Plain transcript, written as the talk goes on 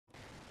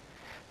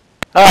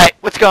Alright,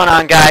 what's going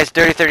on, guys?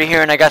 Dirty30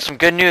 here, and I got some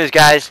good news,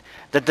 guys.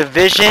 The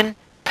Division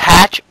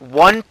patch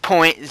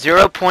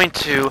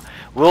 1.0.2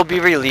 will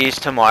be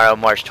released tomorrow,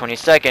 March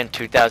 22nd,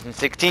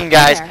 2016,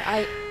 guys.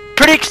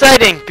 Pretty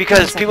exciting,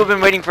 because people have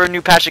been waiting for a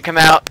new patch to come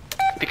out,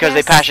 because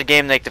they patch a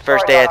game like the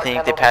first day, I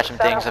think. They patch some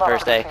things the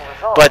first day.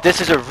 But this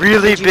is a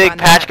really big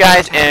patch,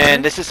 guys,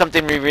 and this is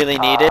something we really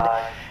needed.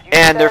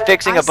 And they're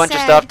fixing a bunch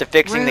of stuff. They're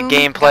fixing the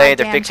gameplay.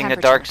 They're fixing the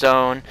Dark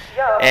Zone.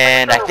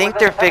 And I think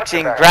they're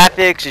fixing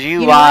graphics,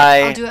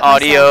 UI,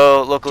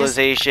 audio,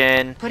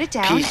 localization,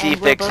 PC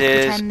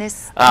fixes,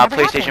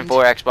 PlayStation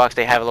 4, Xbox,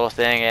 they have a little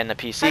thing, and the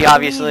PC,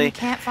 obviously.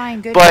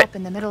 But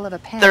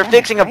they're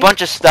fixing a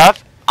bunch of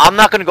stuff. I'm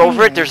not going to go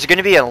over it. There's going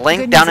to be a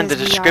link down in the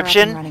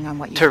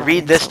description to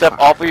read this stuff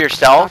all for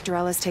yourself.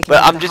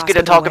 But I'm just going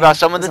to talk about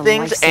some of the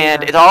things,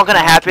 and it's all going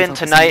to happen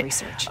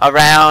tonight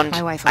around,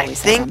 I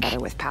think,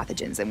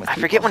 I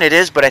forget when it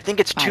is, but I think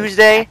it's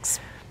Tuesday,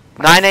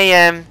 9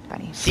 a.m.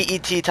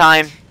 CET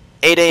time,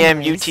 8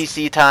 a.m.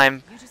 UTC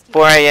time,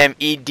 4 a.m.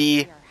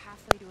 EDT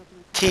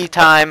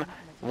time,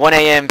 1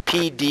 a.m.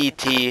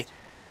 PDT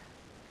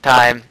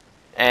time.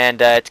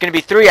 And it's going to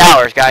be 3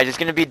 hours, guys. It's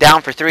going to be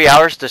down for 3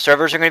 hours. The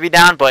servers are going to be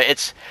down, but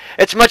it's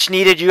much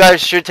needed. You guys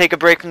should take a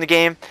break from the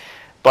game.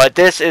 But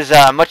this is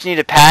a much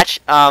needed patch.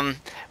 I'm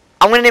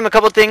going to name a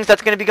couple things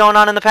that's going to be going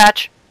on in the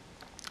patch.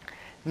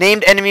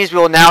 Named enemies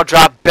will now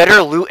drop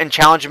better loot in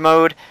challenge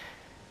mode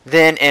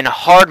than in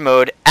hard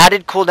mode.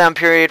 Added cooldown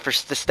period for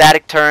the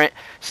static turret.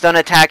 Stun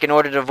attack in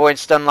order to avoid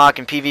stun lock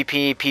in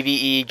PvP,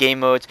 PvE game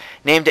modes.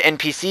 Named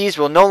NPCs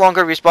will no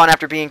longer respawn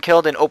after being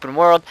killed in open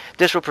world.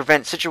 This will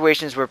prevent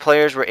situations where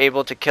players were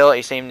able to kill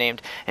a same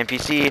named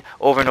NPC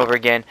over and over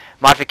again.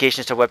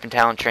 Modifications to weapon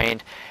talent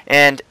trained.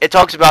 And it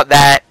talks about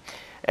that.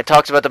 It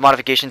talks about the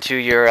modification to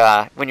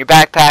your when your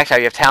backpacks, how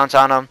you have talents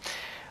on them.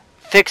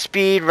 Fixed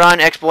speed run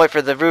exploit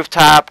for the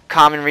rooftop,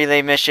 common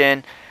relay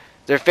mission.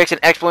 They're fixing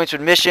exploits with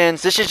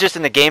missions. This is just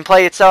in the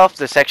gameplay itself,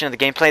 the section of the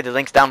gameplay, the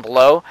link's down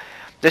below.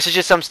 This is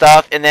just some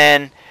stuff. And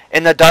then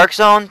in the Dark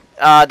Zone,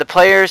 the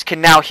players can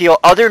now heal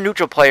other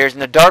neutral players in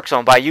the Dark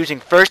Zone by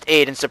using first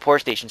aid and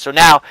support stations. So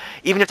now,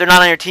 even if they're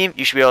not on your team,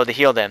 you should be able to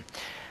heal them.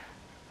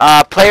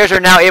 Players are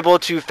now able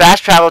to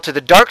fast travel to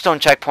the Dark Zone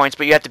checkpoints,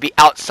 but you have to be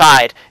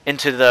outside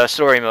into the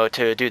story mode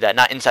to do that.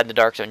 Not inside the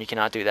Dark Zone, you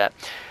cannot do that.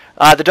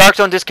 The Dark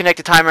Zone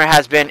disconnected timer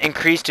has been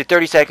increased to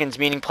 30 seconds,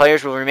 meaning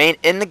players will remain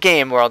in the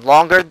game world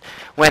longer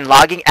when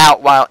logging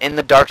out while in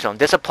the Dark Zone.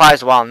 This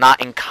applies while not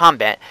in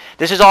combat.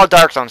 This is all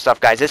Dark Zone stuff,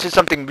 guys. This is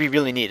something we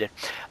really needed.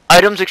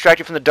 Items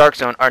extracted from the Dark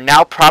Zone are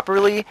now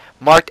properly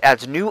marked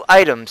as new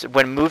items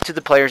when moved to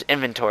the player's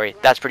inventory.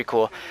 That's pretty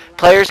cool.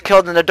 Players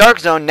killed in the Dark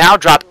Zone now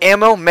drop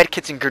ammo,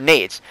 medkits, and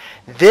grenades.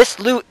 This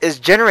loot is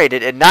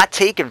generated and not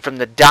taken from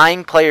the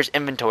dying player's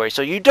inventory.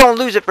 So you don't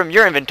lose it from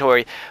your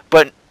inventory,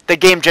 but the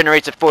game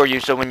generates it for you.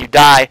 So when you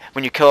die,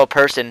 when you kill a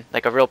person,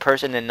 like a real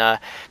person in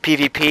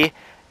PvP,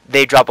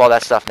 they drop all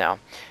that stuff now.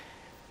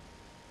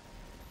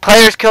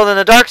 Players killed in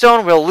the Dark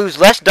Zone will lose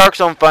less Dark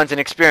Zone funds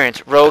and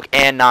experience, rogue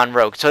and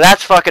non-rogue. So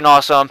that's fucking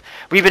awesome.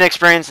 We've been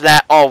experiencing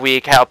that all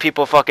week, how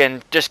people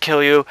fucking just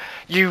kill you.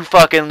 You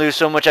fucking lose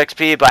so much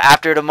XP, but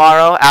after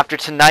tomorrow, after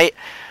tonight,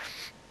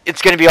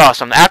 it's going to be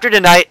awesome. After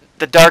tonight,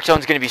 the Dark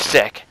Zone's going to be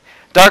sick.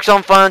 Dark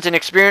Zone funds and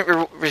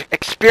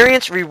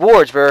experience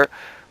rewards for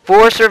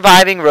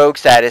surviving rogue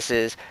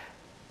statuses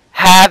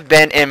have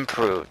been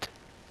improved.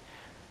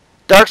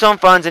 Dark Zone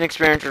funds and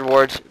experience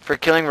rewards for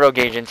killing rogue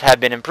agents have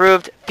been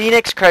improved.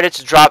 Phoenix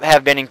credits drop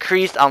have been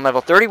increased on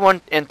level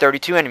 31 and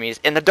 32 enemies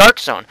in the Dark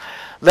Zone.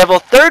 Level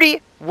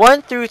 30,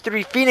 1 through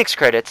 3 Phoenix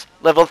credits.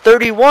 Level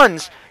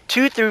 31's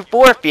 2 through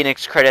 4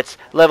 Phoenix credits.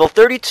 Level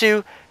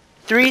 32,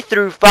 3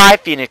 through 5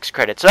 Phoenix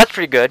credits. So that's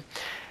pretty good.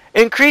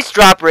 Increased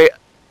drop rate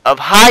of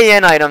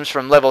high-end items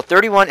from level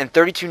 31 and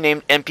 32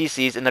 named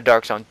NPCs in the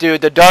Dark Zone.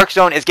 Dude, the Dark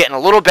Zone is getting a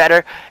little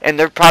better, and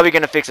they're probably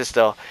going to fix it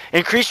still.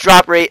 Increased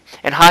drop rate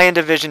and high-end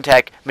division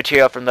tech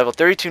material from level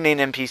 32 named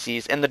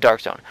NPCs in the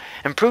Dark Zone.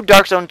 Improved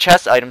Dark Zone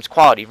chest items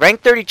quality.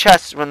 Rank 30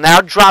 chests will now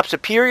drop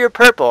superior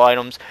purple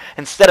items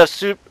instead of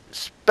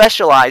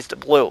specialized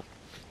blue.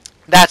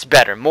 That's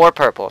better. More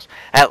purples,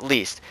 at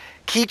least.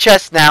 Key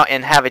chests now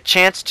and have a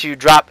chance to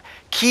drop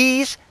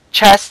keys.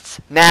 Chests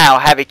now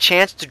have a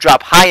chance to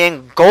drop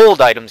high-end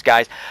gold items,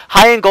 guys.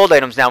 High-end gold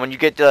items now. When you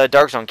get the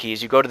Dark Zone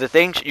keys, you go to the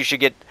things, you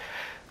should get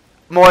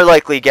more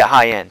likely get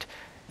high-end,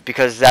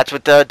 because that's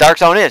what the Dark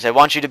Zone is. It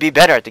wants you to be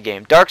better at the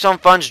game. Dark Zone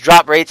funds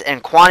drop rates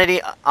and quantity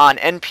on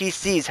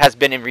NPCs has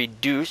been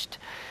reduced.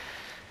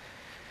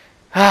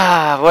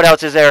 What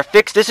else is there?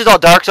 This is all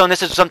Dark Zone.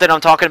 This is something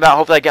I'm talking about.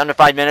 Hopefully I get under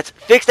 5 minutes.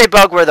 Fixed a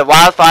bug where the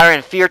wildfire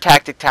and fear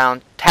tactic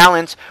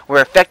talents were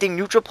affecting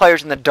neutral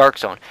players in the Dark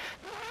Zone.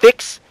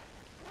 Fixed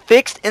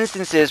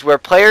instances where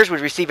players would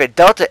receive a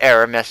Delta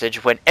error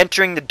message when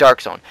entering the Dark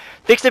Zone.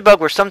 Fixed a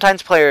bug where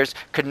sometimes players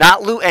could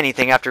not loot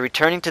anything after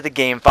returning to the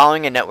game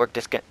following a network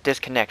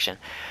disconnection.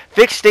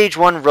 Fixed Stage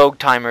 1 rogue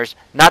timers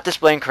not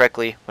displaying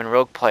correctly when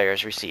rogue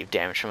players receive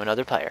damage from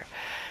another player.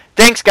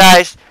 Thanks,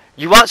 guys.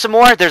 You want some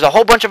more? There's a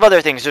whole bunch of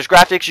other things. There's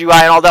graphics, UI,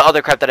 and all the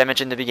other crap that I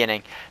mentioned in the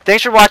beginning.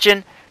 Thanks for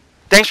watching.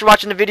 thanks for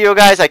watching the video,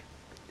 guys.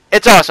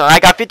 It's awesome. I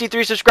got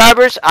 53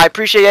 subscribers. I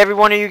appreciate every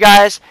one of you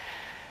guys.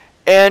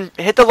 And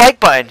hit the like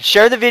button.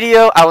 Share the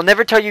video. I will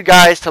never tell you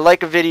guys to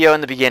like a video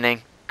in the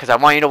beginning, because I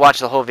want you to watch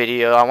the whole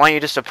video. I want you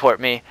to support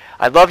me.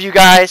 I love you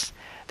guys.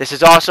 This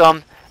is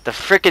awesome. The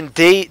freaking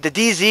the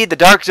DZ, the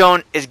Dark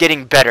Zone, is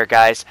getting better,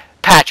 guys.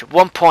 Patch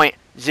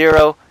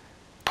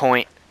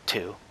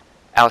 1.0.2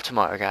 out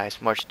tomorrow,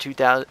 guys. March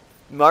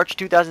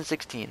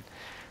 2016.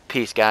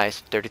 Peace, guys.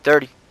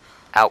 3030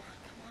 out.